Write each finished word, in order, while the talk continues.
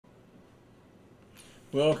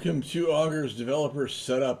Welcome to Augur's Developer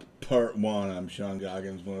Setup Part 1. I'm Sean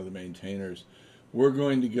Goggins, one of the maintainers. We're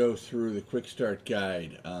going to go through the Quick Start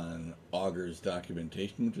Guide on Augur's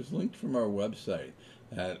documentation, which is linked from our website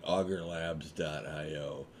at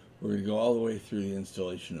augurlabs.io. We're going to go all the way through the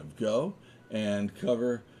installation of Go and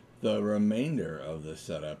cover the remainder of the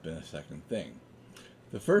setup in a second thing.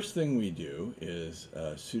 The first thing we do is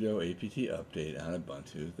sudo apt update on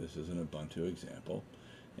Ubuntu. This is an Ubuntu example.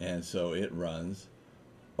 And so it runs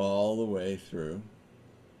all the way through,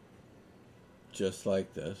 just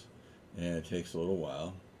like this, and it takes a little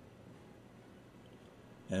while.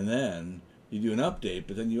 And then you do an update,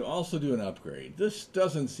 but then you also do an upgrade. This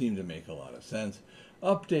doesn't seem to make a lot of sense.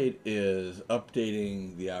 Update is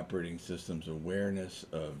updating the operating system's awareness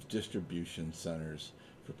of distribution centers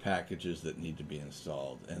for packages that need to be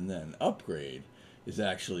installed. And then upgrade is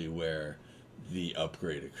actually where the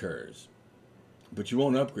upgrade occurs. But you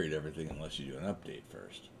won't upgrade everything unless you do an update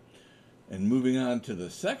first. And moving on to the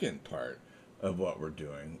second part of what we're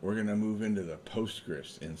doing, we're going to move into the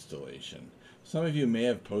Postgres installation. Some of you may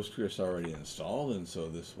have Postgres already installed, and so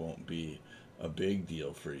this won't be a big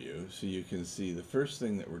deal for you. So you can see the first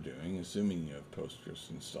thing that we're doing, assuming you have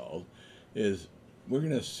Postgres installed, is we're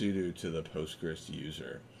going to sudo to the Postgres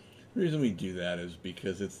user. The reason we do that is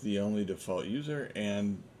because it's the only default user,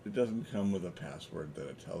 and it doesn't come with a password that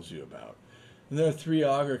it tells you about. And there are three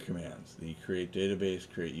Augur commands: the create database,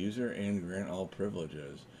 create user, and grant all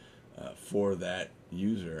privileges for that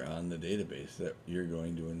user on the database that you're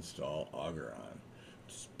going to install Augur on.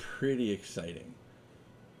 It's pretty exciting.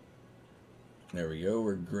 There we go.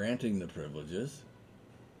 We're granting the privileges.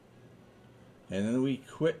 And then we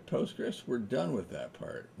quit Postgres. We're done with that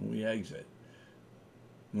part. And we exit.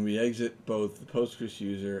 And we exit both the Postgres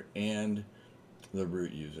user and the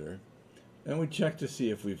root user. And we check to see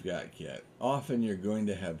if we've got Git. Often you're going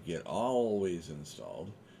to have Git always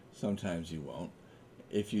installed. Sometimes you won't.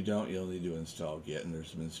 If you don't, you'll need to install Git, and there's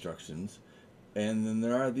some instructions. And then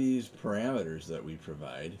there are these parameters that we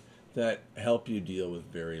provide that help you deal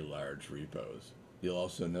with very large repos. You'll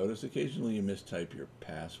also notice occasionally you mistype your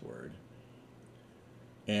password.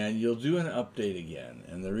 And you'll do an update again.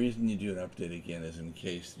 And the reason you do an update again is in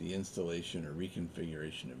case the installation or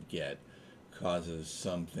reconfiguration of Git causes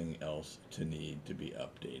something else to need to be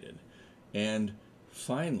updated. And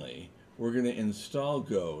finally, we're going to install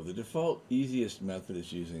Go. The default easiest method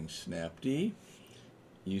is using snapd.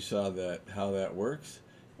 You saw how that works.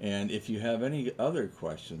 And if you have any other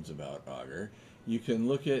questions about Augur, you can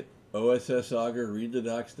look at OSS Augur,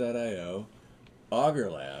 readthedocs.io,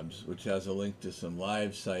 Augur Labs, which has a link to some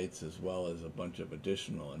live sites as well as a bunch of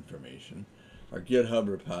additional information. Our GitHub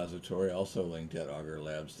repository, also linked at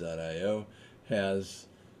augurlabs.io,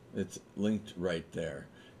 it's linked right there.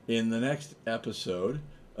 In the next episode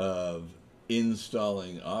of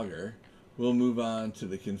installing Augur, we'll move on to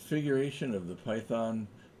the configuration of the Python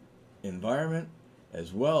environment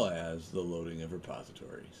as well as the loading of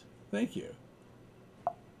repositories. Thank you.